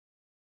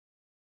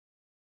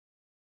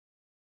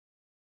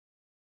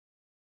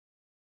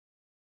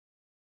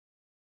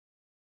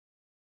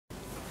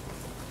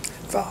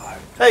MP5.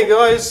 Hey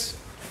guys,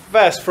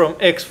 Vas from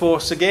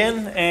X-Force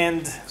again,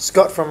 and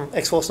Scott from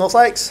X-Force North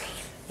Lakes.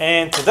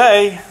 And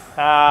today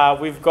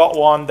we've got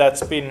one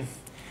that's been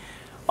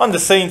on the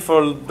scene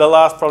for the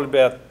last probably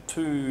about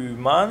 2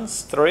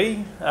 months,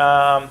 3,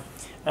 and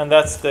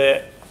that's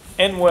the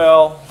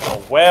NWell,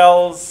 or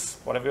Wells,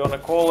 whatever you want to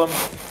call them,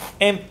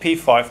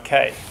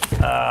 MP5K.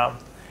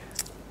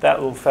 That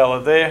little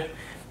fella there,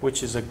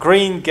 which is a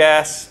green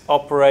gas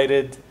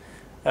operated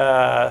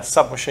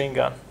submachine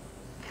gun.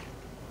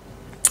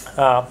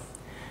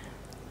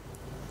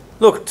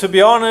 Look, to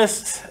be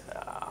honest,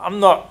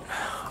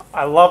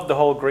 I love the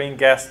whole green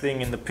gas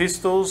thing in the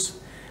pistols.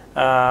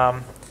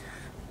 The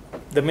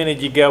minute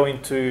you go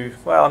into,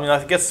 well, I mean,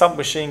 I guess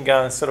submachine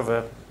gun is sort of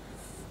a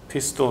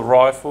pistol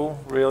rifle,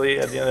 really,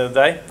 at the end of the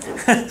day.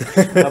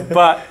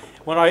 But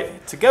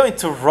to go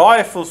into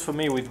rifles for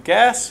me with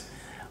gas,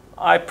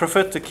 I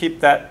prefer to keep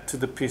that to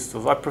the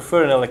pistols. I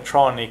prefer an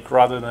electronic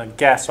rather than a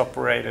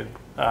gas-operated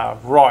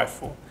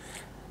rifle.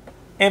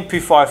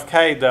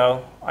 MP5K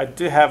though,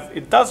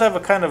 it does have a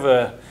kind of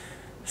a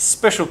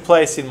special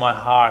place in my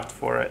heart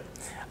for it.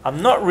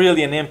 I'm not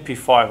really an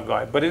MP5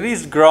 guy, but it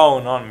is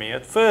growing on me.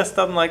 At first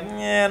I'm like,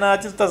 yeah, no,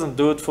 it just doesn't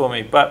do it for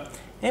me. But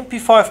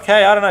MP5K,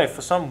 I don't know,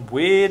 for some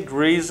weird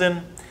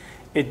reason,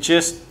 it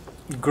just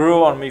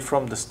grew on me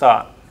from the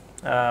start.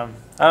 I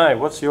don't know,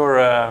 what's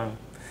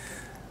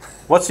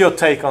your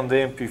take on the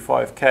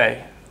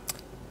MP5K?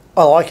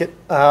 I like it.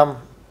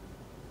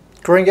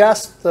 Green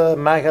gas, the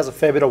mag has a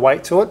fair bit of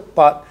weight to it,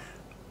 but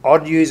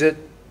I'd use it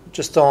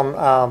just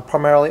on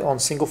primarily on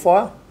single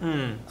fire,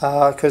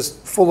 because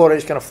full auto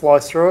is going to fly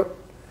through it,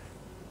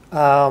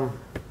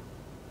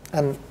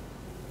 and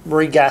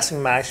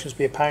regassing mags can just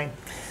be a pain.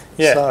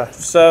 Yeah.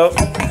 So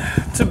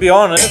to be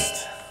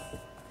honest,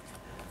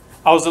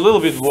 I was a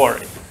little bit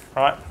worried,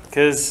 right?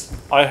 Because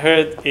I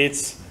heard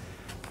take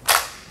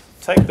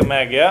the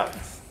mag out.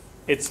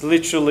 It's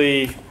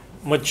literally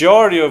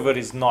majority of it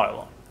is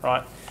nylon,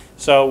 right?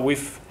 So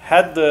we've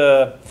had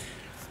the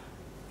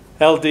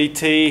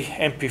LDT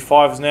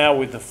MP5s now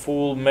with the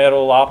full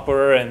metal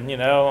upper, and you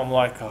know, I'm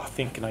like, oh,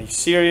 thinking, are you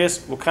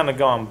serious? We're kind of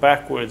going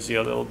backwards here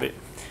a little bit.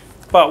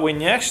 But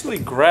when you actually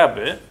grab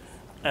it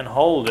and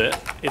hold it,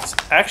 it's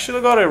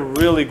actually got a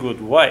really good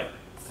weight.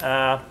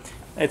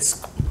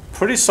 It's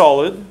pretty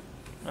solid,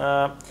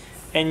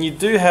 and you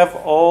do have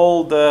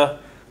all the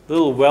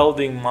little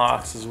welding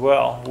marks as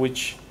well,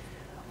 which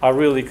I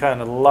really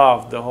kind of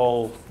love. The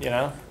whole, you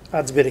know,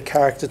 adds a bit of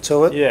character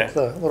to it. Yeah,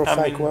 the little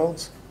fake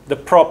welds. The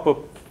proper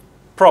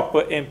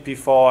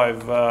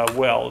MP5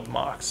 weld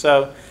mark.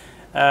 So,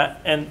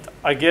 and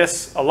I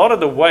guess a lot of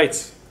the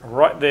weight's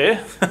right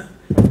there.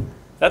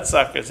 That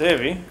sucker's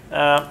heavy.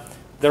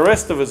 The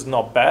rest of it's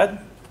not bad.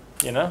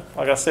 You know,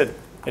 like I said,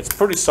 it's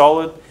pretty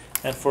solid,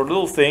 and for a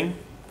little thing,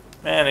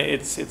 man,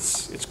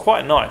 it's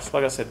quite nice.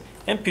 Like I said,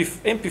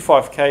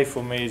 MP5K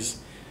for me is,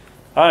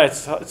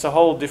 it's a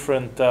whole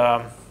different.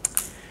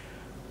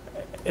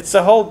 It's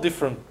a whole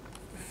different.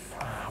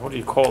 What do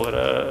you call it?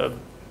 A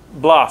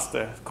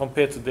blaster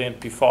compared to the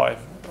MP5.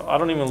 I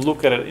don't even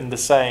look at it in the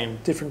same.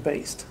 Different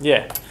beast.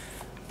 Yeah.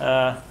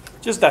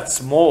 Just that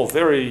small,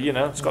 very, you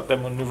know, it's got that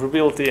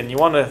maneuverability, and you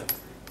want to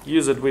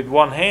use it with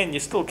one hand, you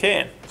still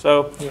can.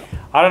 So, yeah.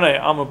 I don't know,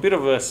 I'm a bit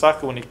of a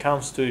sucker when it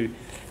comes to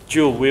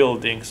dual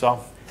wielding.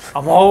 So,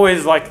 I'm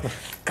always like,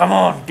 come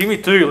on, give me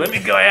 2, let me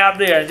go out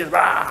there and just,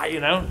 you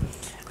know.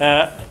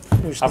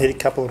 You just need a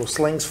couple little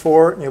slings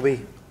for it, and you'll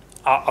be.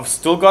 I've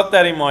still got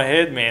that in my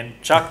head, man.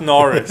 Chuck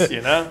Norris,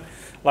 you know,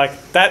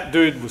 like that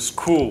dude was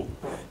cool.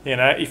 You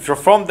know, if you're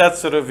from that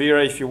sort of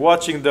era, if you're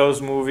watching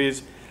those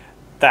movies,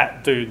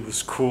 that dude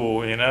was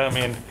cool. You know, I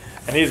mean,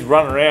 and he's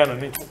running around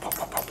and he's pop,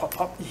 pop, pop, pop,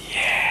 pop,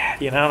 yeah.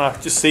 You know, and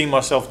I've just seen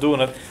myself doing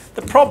it.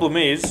 The problem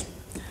is,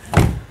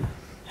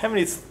 how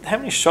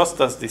many shots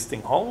does this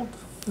thing hold?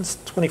 It's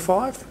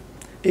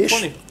 25-ish.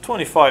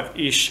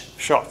 25-ish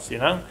shots. You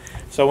know.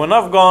 So when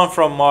I've gone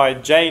from my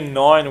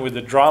J9 with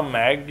the drum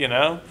mag, you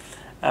know,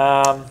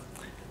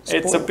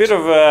 it's a bit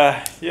of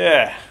a,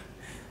 yeah,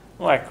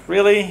 like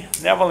really,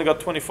 now I've only got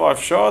 25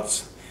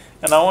 shots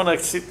and I want to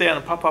sit there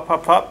and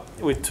pop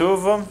with 2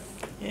 of them.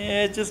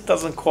 Yeah, it just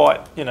doesn't quite,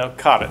 you know,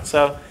 cut it.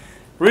 So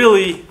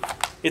really,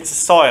 it's a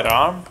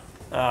sidearm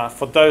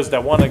for those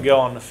that want to go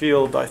on the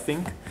field, I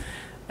think,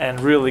 and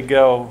really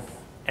go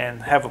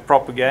and have a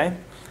proper game.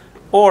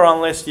 Or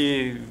unless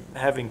you're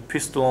having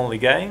pistol-only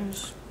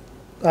games.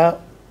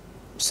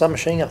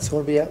 Submachine guns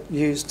will be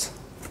used.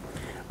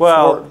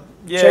 Well,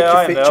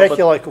 yeah, check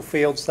your local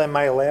fields; they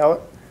may allow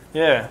it.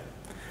 Yeah,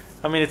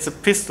 I mean it's a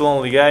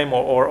pistol-only game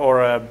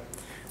or a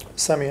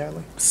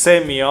semi-only.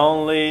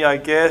 Semi-only, I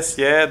guess.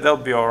 Yeah, they'll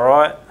be all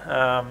right.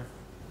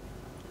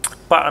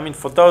 But I mean,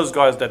 for those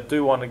guys that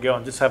do want to go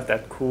and just have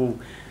that cool,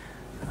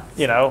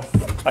 you know,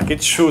 like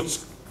it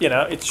shoots. You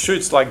know, it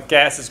shoots like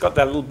gas. It's got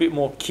that little bit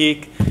more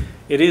kick.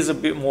 It is a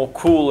bit more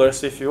cooler,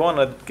 so if you want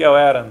to go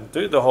out and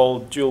do the whole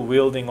dual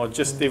wielding or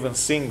just even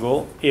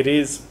single, it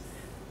is.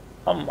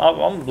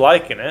 I'm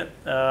liking it,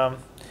 and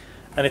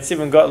it's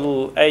even got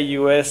little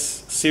AUS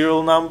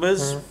serial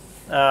numbers.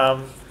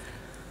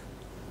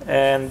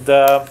 And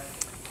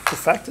The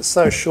fact it's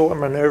so short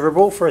and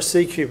manoeuvrable for a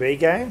CQB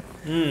game,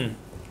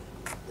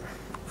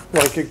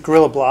 like a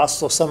Gorilla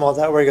Blast or something like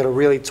that, where you got a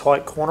really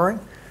tight cornering,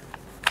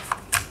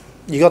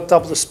 you got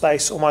double the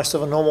space almost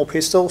of a normal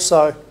pistol,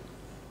 so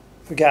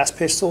for gas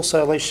pistol,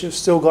 so at least you've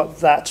still got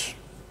that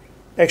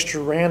extra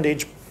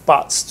roundage,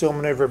 but still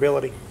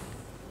manoeuvrability.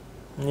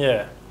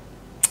 yeah,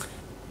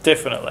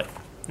 definitely.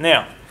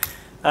 Now,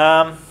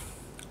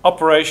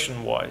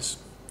 operation-wise,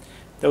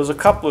 there was a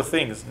couple of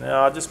things.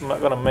 Now, I just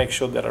got to make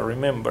sure that I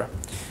remember.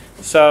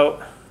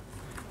 So,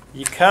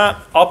 you can't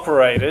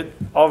operate it,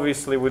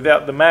 obviously,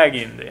 without the mag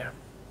in there.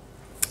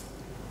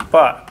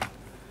 But,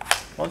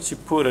 once you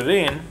put it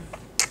in,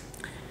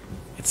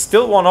 it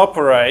still won't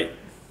operate.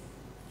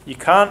 You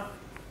can't,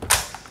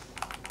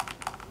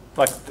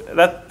 like,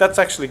 that's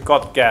actually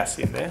got gas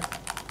in there.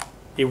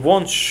 It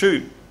won't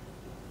shoot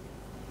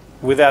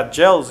without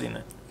gels in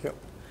it. Yep.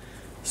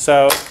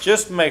 So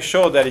just make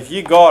sure that if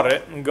you got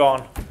it and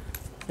gone,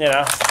 you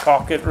know,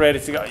 cock it, ready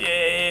to go,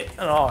 yeah,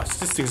 and oh,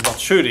 this thing's not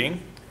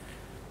shooting.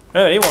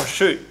 No, it won't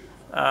shoot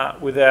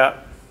without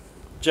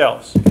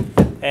gels.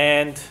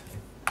 And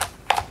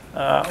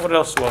what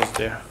else was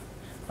there?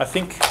 I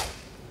think,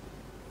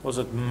 was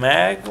it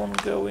mag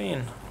won't go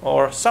in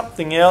or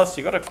something else?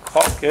 You got to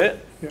cock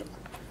it. Yep.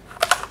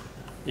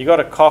 You got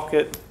to cock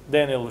it,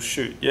 then it'll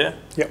shoot. Yeah.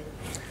 Yep.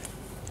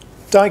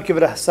 Don't give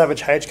it a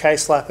Savage HK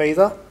slap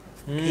either.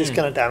 You're just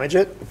going to damage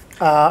it.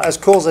 As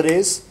cool as it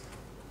is,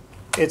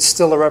 it's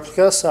still a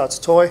replica, so it's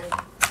a toy.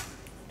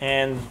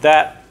 And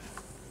that,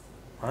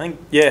 I think,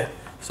 yeah.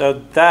 So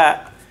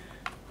that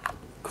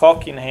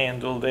cocking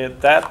handle there,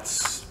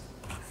 that's,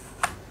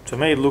 to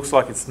me, it looks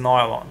like it's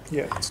nylon.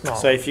 Yeah, it's not.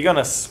 So if you're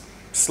going to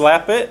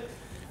slap it,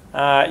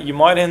 you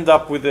might end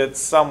up with it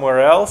somewhere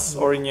else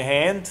or in your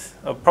hand.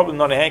 Or probably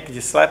not in your hand because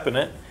you're slapping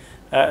it.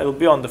 It'll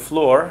be on the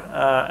floor,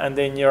 and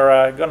then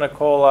you're going to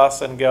call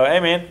us and go, hey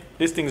man,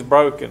 this thing's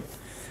broken.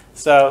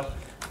 So,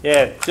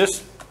 yeah,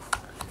 just,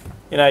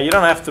 you know, you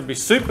don't have to be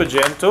super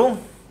gentle,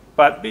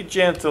 but be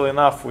gentle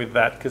enough with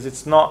that because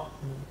it's not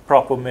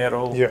proper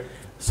metal. Yeah.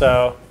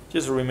 So,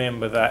 just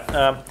remember that.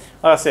 Like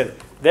I said,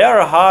 they are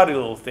a hardy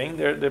little thing.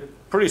 They're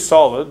pretty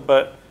solid,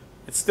 but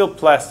it's still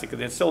plastic.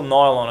 It's still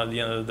nylon at the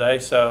end of the day,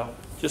 so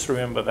just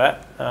remember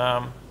that.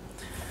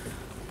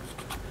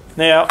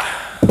 Now,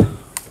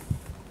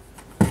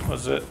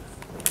 was it?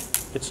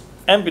 It's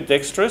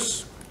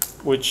ambidextrous,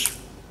 which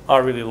I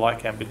really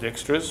like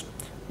ambidextrous.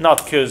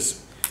 Not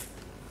because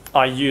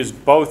I use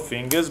both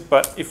fingers,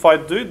 but if I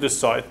do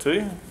decide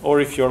to,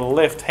 or if you're a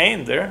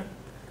left-hander,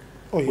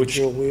 Or you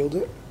dual wield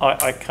it.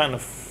 I kind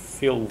of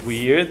feel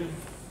weird.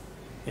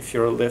 If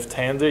you're a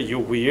left-hander, you're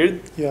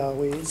weird. Yeah,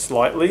 weird.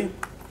 Slightly.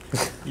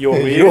 You're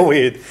weird. You're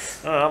weird.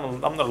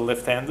 I'm not a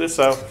left-hander,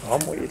 so.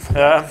 I'm weird.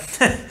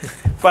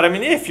 But I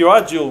mean, if you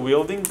are dual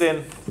wielding,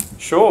 then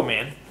sure,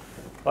 man.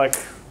 Like,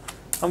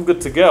 I'm good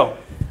to go.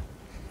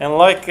 And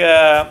like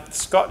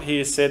Scott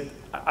here said,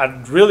 I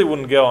really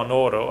wouldn't go on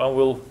auto, and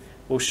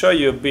we'll show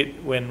you a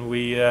bit when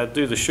we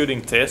do the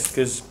shooting test,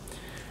 because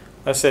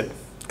I said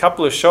a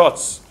couple of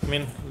shots. I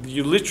mean,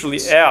 you're literally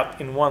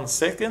out in 1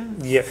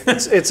 second. Yeah,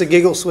 it's a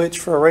giggle switch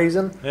for a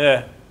reason.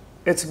 Yeah.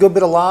 It's a good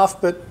bit of laugh,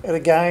 but at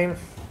a game,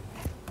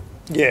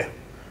 yeah.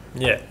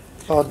 Yeah.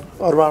 I'd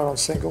run it on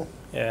single.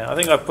 Yeah, I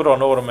think I put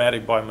on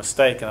automatic by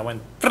mistake, and I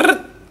went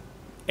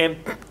and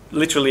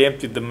literally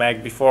emptied the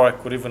mag before I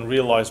could even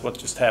realize what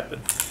just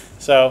happened.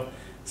 So,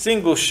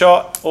 single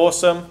shot,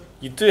 awesome.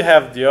 You do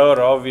have deodor,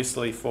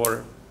 obviously,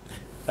 for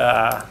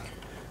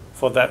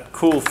that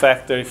cool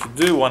factor if you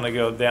do want to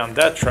go down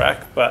that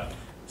track, but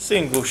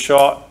single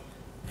shot,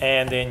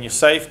 and then your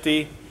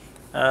safety.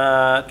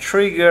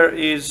 Trigger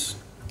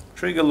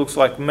looks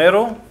like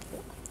metal,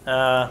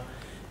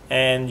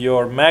 and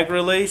your mag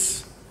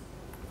release.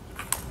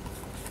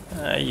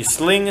 You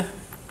sling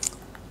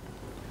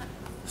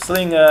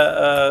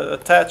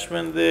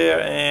attachment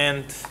there,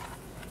 and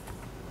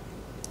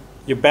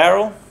your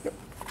barrel. Yep.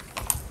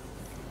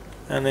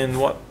 And then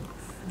what?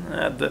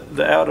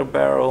 The outer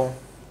barrel.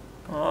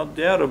 Oh,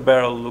 the outer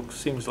barrel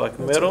seems like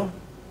metal.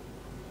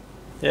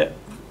 Yeah.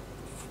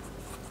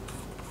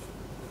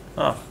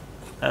 Oh,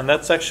 and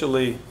that's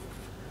actually.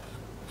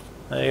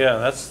 There you go.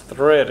 That's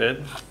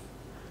threaded.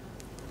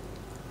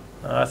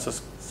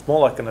 It's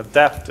more like an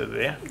adapter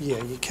there.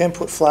 Yeah, you can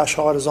put flash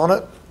hiders on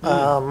it,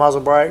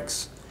 muzzle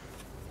brakes.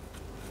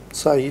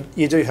 So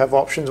you do have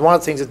options. One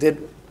of the things that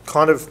did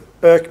kind of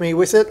irk me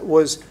with it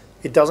was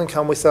it doesn't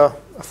come with a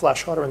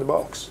flash hider in the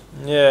box.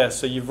 Yeah,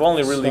 so you've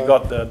only really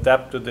got the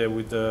adapter there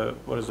with the,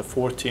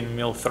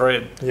 14mm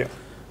thread. Yeah.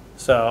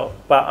 So,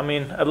 but I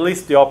mean, at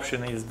least the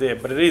option is there.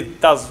 But it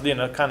does,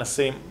 kind of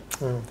seem,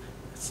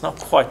 it's not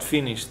quite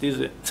finished, is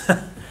it?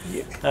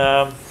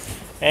 Yeah.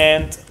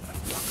 And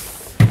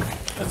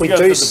we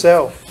do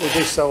sell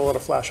a lot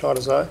of flash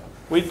hiders though.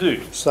 We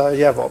do. So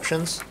you have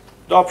options.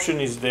 The option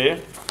is there.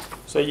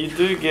 So you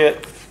do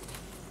get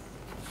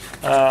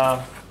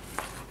a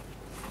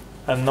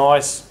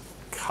nice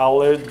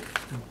coloured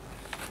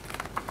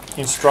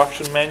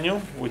instruction manual,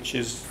 which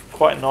is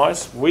quite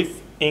nice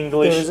with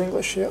English. There is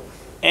English, yeah.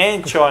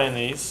 and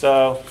Chinese,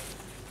 so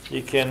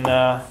you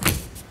can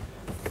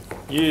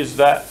use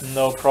that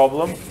no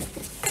problem.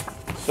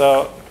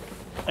 So,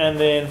 and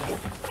then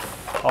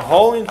a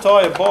whole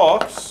entire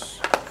box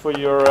for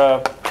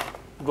your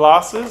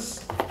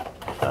glasses.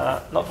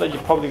 Not that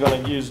you're probably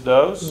going to use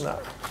those. No.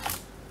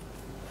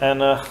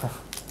 And a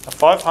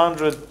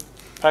 500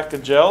 pack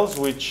of gels,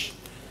 which,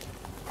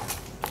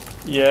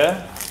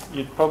 yeah,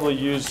 you'd probably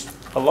use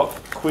a lot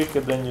quicker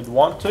than you'd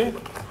want to.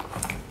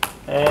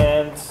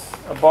 And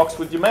a box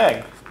with your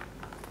mag.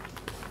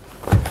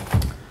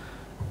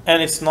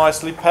 And it's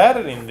nicely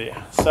padded in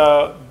there.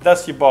 So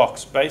that's your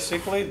box,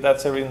 basically.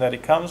 That's everything that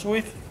it comes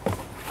with.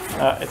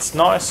 It's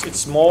nice, it's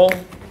small,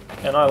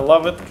 and I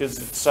love it because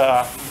it's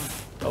a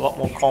lot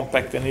more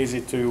compact and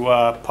easy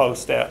to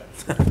post out.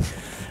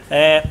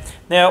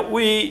 Now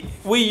we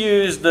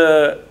use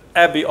the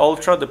Abbey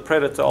Ultra, the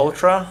Predator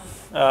Ultra,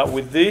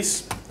 with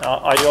this. We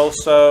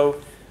also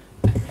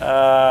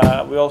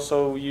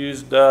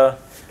use the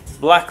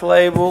Black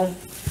Label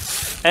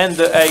and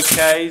the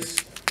AKs.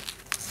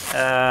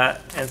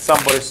 And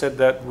somebody said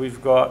that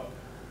we've got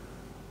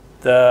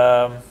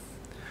the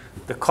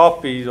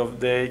copies of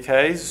the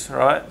AKs,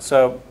 right?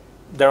 So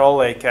they're all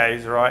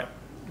AKs, right?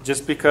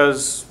 Just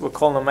because we're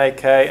calling them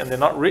AK and they're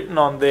not written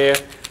on there,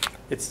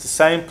 it's the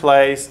same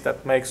place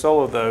that makes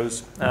all of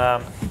those.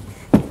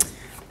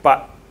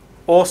 But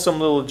awesome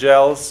little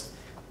gels.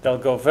 They'll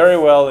go very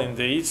well in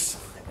these.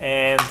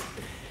 And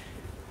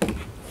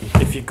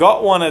if you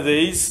got one of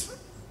these,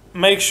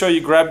 make sure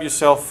you grab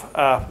yourself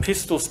a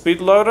pistol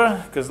speed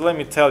loader, because let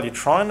me tell you,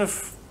 trying to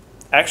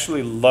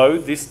actually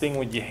load this thing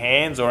with your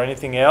hands or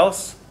anything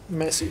else,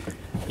 messy.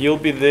 You'll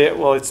be there,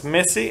 well, it's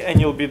messy, and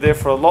you'll be there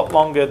for a lot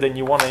longer than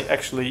you want to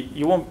actually,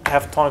 you won't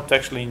have time to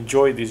actually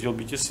enjoy these. You'll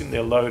be just sitting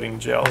there loading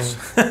gels.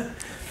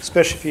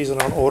 Especially if you're using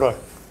it on auto.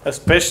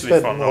 Especially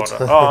for an auto.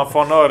 Oh,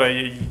 for an auto,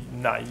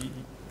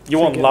 you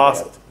won't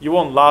last. You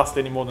won't last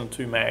any more than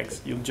 2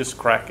 mags. You'll just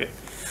crack it.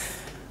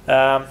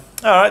 All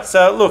right,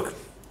 so look,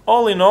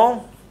 all in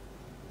all,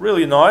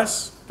 really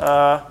nice.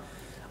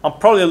 I'm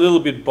probably a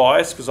little bit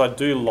biased because I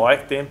do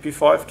like the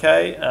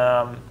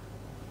MP5K,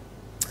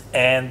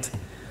 and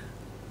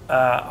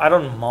I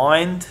don't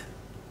mind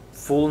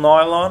full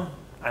nylon.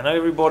 I know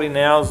everybody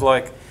now is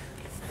like,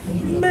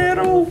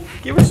 metal,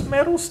 give us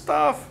metal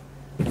stuff.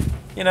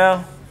 You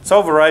know, it's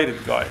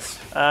overrated, guys.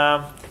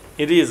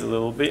 It is a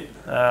little bit.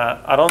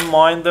 I don't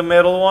mind the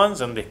metal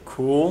ones, and they're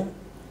cool,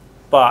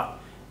 but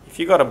if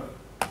you got a,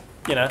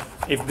 you know,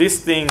 if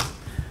this thing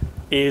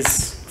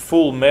is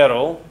full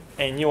metal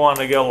and you want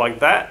to go like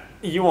that,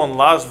 you won't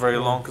last very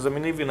long, because I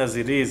mean, even as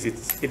it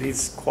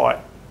is quite,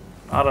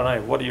 I don't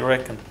know, what do you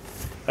reckon?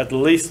 At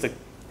least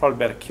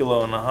probably about 1.5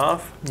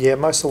 kilos. Yeah,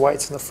 most of the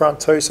weight's in the front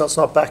too, so it's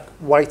not back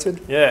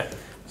weighted. Yeah,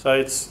 so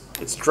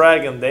it's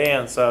dragging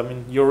down, so I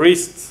mean, your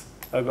wrists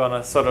are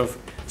gonna sort of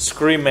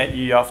scream at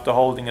you after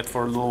holding it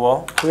for a little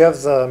while. We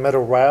have the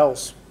metal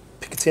rails,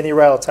 Picatinny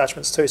rail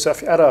attachments too, so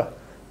if you add a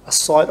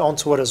sight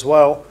onto it as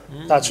well,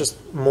 that's just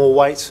more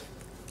weight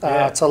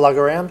to lug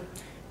around.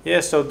 Yeah,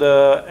 so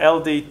the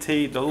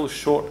LDT, the little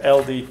short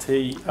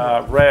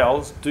LDT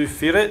rails do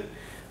fit it.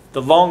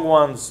 The long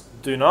ones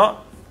do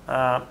not.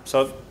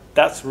 So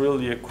that's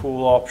really a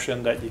cool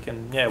option that you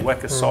can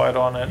whack a sight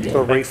on it.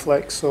 Or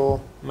reflex,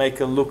 or make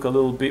it look a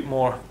little bit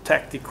more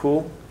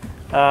tactical.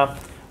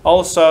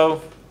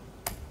 Also,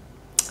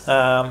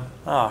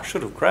 I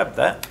should have grabbed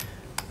that.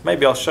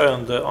 Maybe I'll show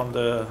you on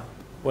the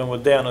when we're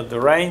down at the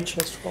range.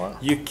 That's fine.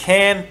 You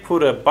can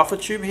put a buffer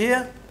tube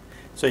here.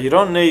 So you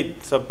don't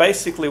need, so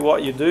basically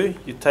what you do,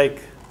 you take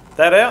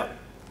that out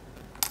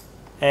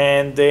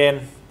and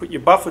then put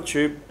your buffer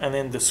tube, and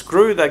then the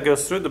screw that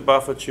goes through the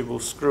buffer tube will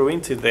screw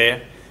into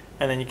there,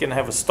 and then you can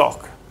have a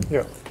stock.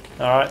 Yeah.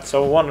 Alright,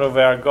 so one of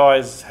our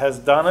guys has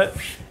done it,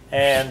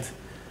 and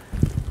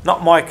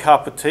not my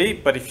cup of tea,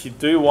 but if you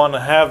do want to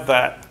have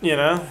that, you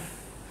know,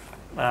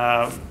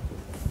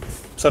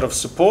 sort of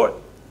support,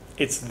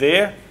 it's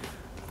there.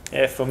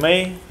 Yeah, for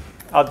me,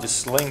 I'll just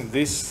sling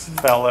this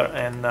fella,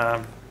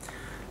 and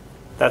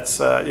that's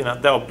you know,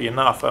 that'll be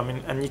enough. I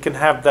mean, and you can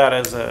have that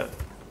as a,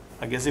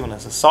 I guess even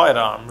as a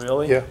sidearm,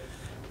 really.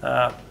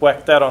 Yeah.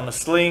 Whack that on the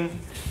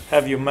sling,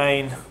 have your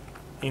main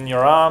in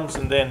your arms,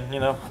 and then, you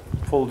know,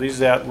 pull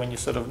these out when you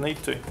sort of need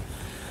to.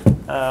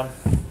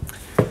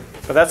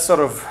 But that's sort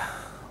of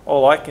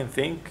all I can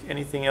think.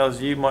 Anything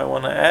else you might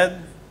want to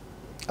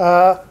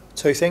add?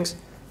 2 things.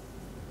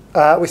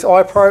 With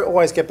iPro,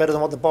 always get better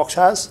than what the box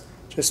has.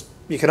 Just,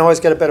 you can always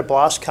get a better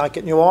blast, can't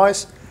get in your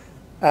eyes.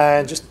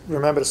 And just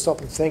remember to stop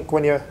and think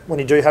when you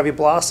do have your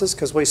blasters,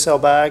 because we sell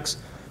bags.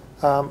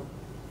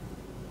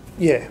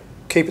 Yeah,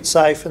 keep it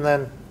safe, and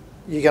then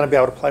you're going to be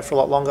able to play for a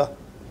lot longer.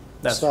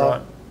 That's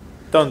right.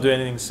 Don't do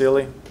anything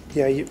silly.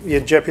 Yeah, you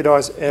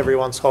jeopardise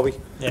everyone's hobby.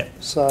 Yeah.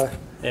 So.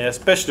 Yeah,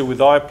 especially with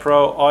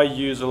iPro, I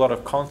use a lot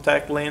of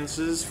contact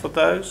lenses for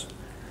those.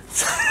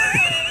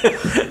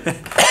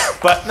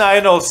 But no,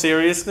 in all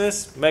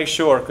seriousness, make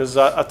sure, because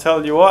I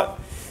tell you what,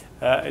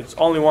 it's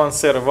only one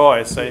set of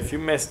eyes. So if you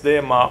mess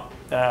them up,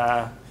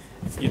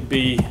 you'd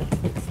be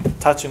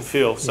touch and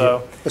feel.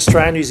 So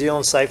Australian, New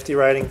Zealand safety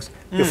ratings,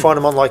 you'll find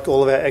them on like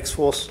all of our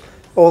X-Force.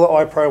 All the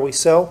iPro we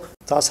sell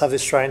does have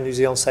Australian, New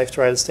Zealand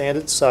safety rated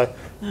standards. So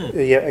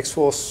yeah,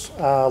 X-Force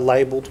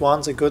labelled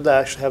ones are good. They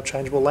actually have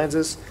changeable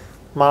lenses,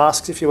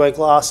 masks if you wear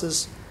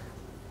glasses.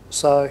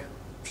 So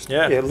just,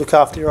 yeah, look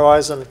after your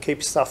eyes and keep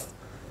your stuff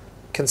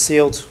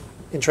concealed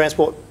in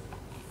transport.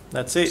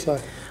 That's it. So,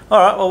 all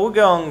right, well, we'll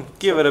go and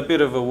give it a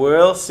bit of a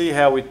whirl, see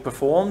how it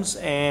performs,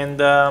 and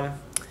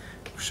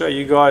show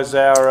you guys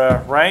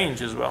our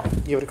range as well.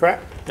 give it a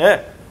crack.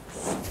 Yeah,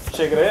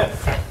 check it out.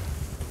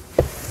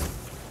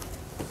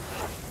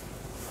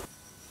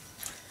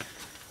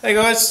 Hey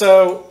guys,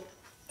 so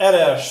at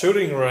our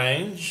shooting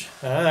range,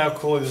 how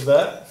cool is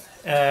that?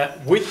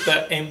 With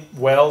the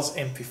NWell's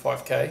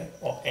MP5K,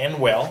 or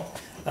NWell.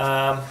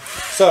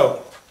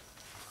 So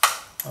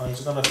I'm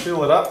just going to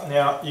fill it up.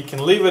 Now you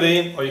can leave it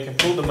in or you can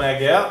pull the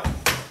mag out.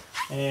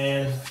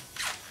 And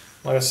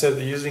like I said,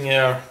 they're using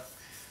our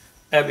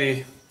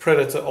Abbey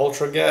Predator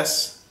Ultra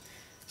Gas.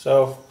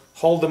 So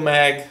hold the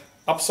mag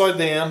upside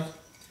down,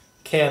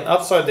 can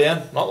upside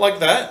down, not like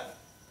that,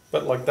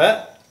 but like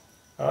that.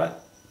 Alright,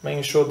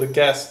 making sure the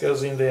gas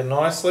goes in there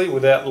nicely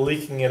without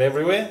leaking it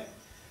everywhere.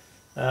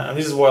 And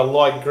this is why I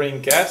like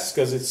green gas,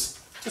 because it's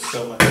just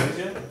so much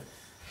easier.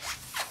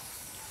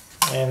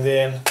 And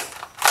then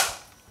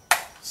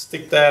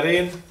stick that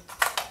in,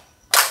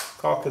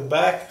 cock it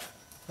back.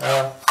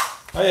 Oh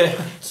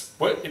yeah,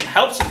 it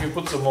helps if you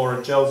put some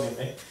more gels in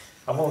there.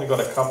 I've only got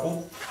a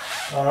couple.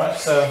 Alright,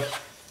 so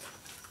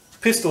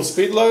pistol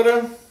speed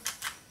loader.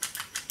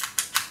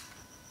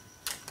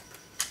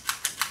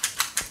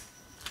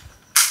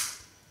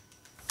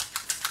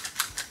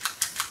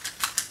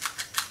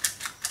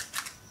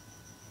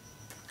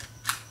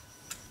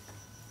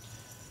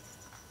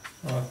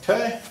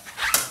 Okay.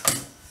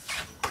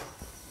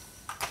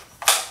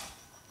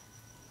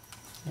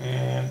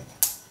 And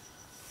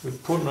we're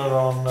putting it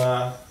on,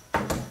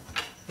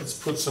 let's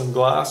put some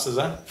glasses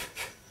on.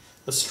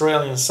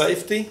 Australian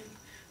safety.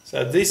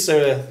 So these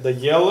are the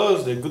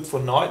yellows, they're good for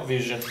night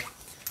vision.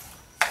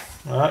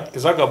 Alright,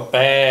 because I got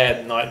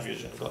bad night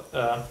vision.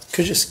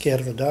 Because you're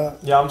scared of the dark.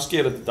 Yeah, I'm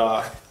scared of the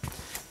dark.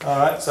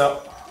 Alright,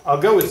 so I'll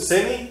go with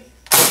semi.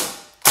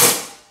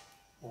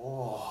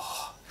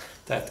 Oh,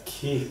 that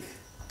kick.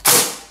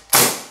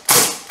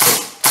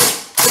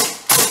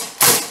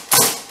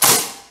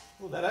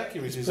 Well, that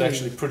accuracy is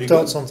actually pretty good.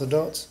 Dots onto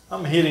dots.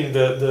 I'm hitting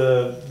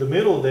the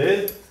middle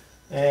there,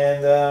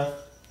 and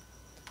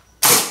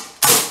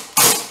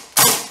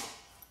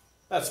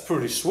that's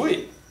pretty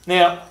sweet.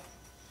 Now,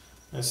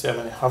 let's see how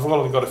many. I've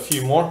only got a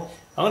few more.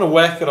 I'm going to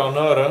whack it on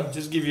auto,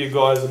 just give you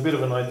guys a bit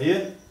of an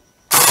idea.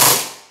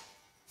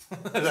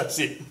 That's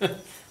it.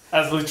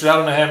 That's literally, I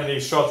don't know how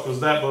many shots was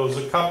that, but there was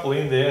a couple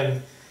in there,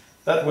 and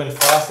that went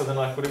faster than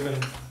I could even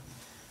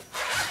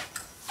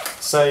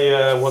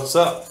say what's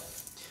up.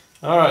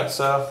 Alright,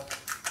 so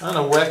I'm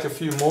going to whack a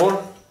few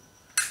more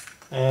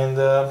and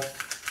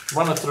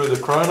run it through the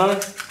chrono.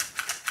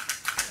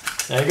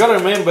 Now you got to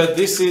remember,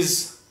 this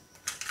is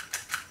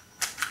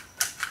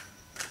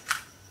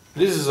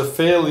a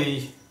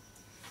fairly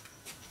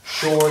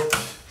short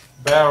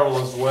barrel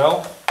as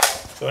well.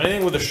 So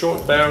anything with a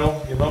short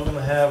barrel, you're not going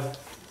to have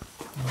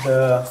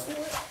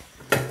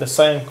the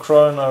same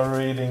chrono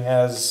reading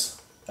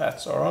as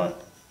that's. Alright.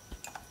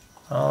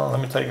 Let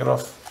me take it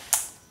off.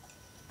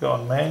 Go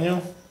on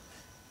manual.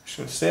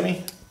 Should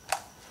semi.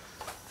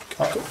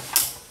 Cock it.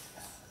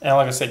 And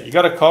like I said, you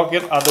got to cock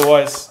it,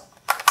 otherwise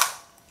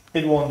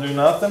it won't do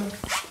nothing.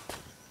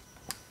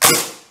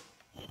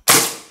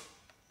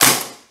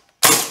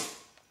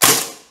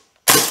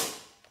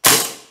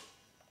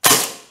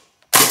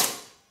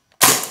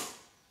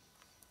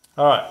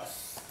 Alright,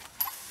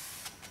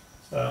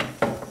 so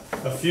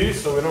a few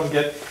so we don't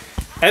get,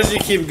 as you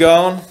keep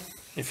going,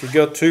 if you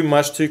go too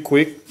much too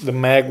quick, the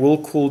mag will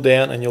cool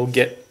down and you'll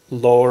get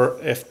lower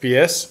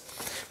FPS.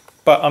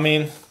 But I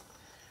mean,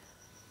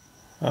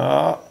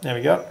 there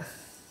we go.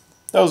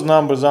 Those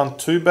numbers aren't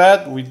too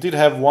bad. We did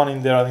have one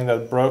in there, I think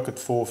that broke at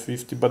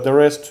 450, but the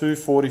rest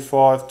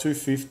 245,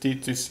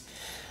 250,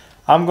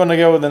 I'm gonna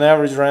go with an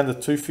average around the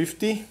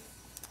 250.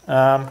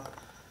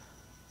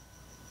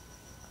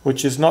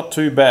 Which is not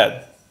too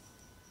bad.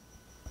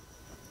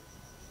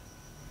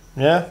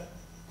 Yeah.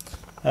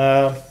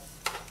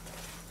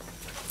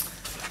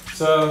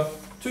 So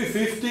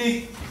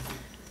 250.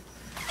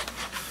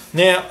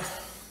 Now,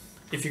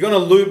 if you're going to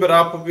lube it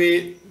up a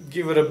bit,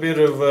 give it a bit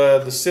of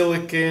the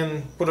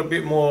silicone, put a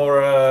bit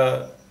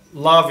more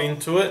love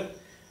into it,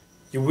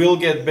 you will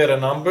get better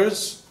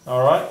numbers.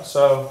 All right.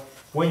 So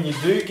when you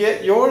do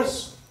get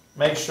yours,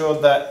 make sure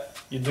that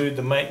you do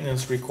the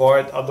maintenance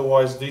required.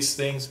 Otherwise, these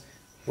things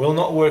will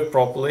not work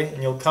properly,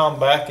 and you'll come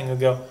back and you'll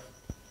go,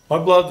 my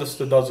blood just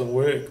doesn't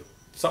work,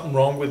 something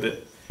wrong with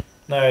it.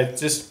 No,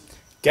 it's just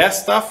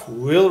gas stuff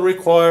will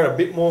require a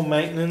bit more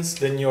maintenance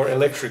than your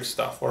electric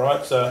stuff. All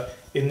right, so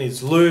it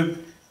needs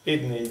lube,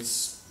 it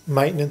needs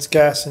maintenance.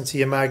 Gas into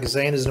your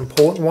magazine is an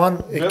important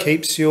one. It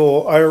keeps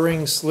your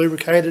O-rings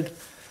lubricated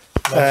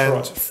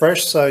and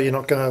fresh, so you're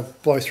not going to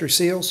blow through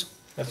seals.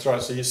 That's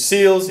right. So your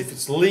seals, if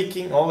it's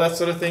leaking, all that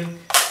sort of thing,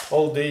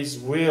 all these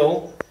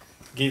will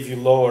give you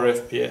lower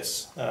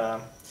FPS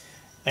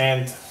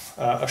and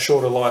a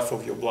shorter life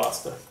of your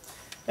blaster.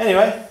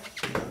 Anyway,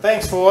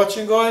 thanks for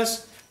watching,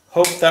 guys.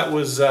 Hope that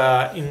was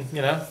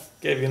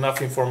gave you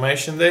enough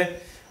information there,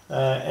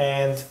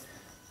 and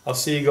I'll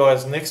see you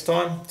guys next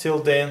time. Till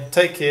then,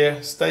 take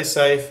care, stay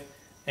safe,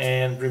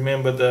 and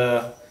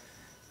remember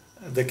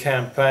the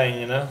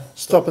campaign.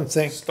 Stop and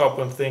think. Stop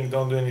and think.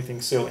 Don't do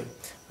anything silly.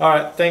 All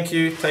right. Thank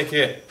you. Take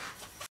care.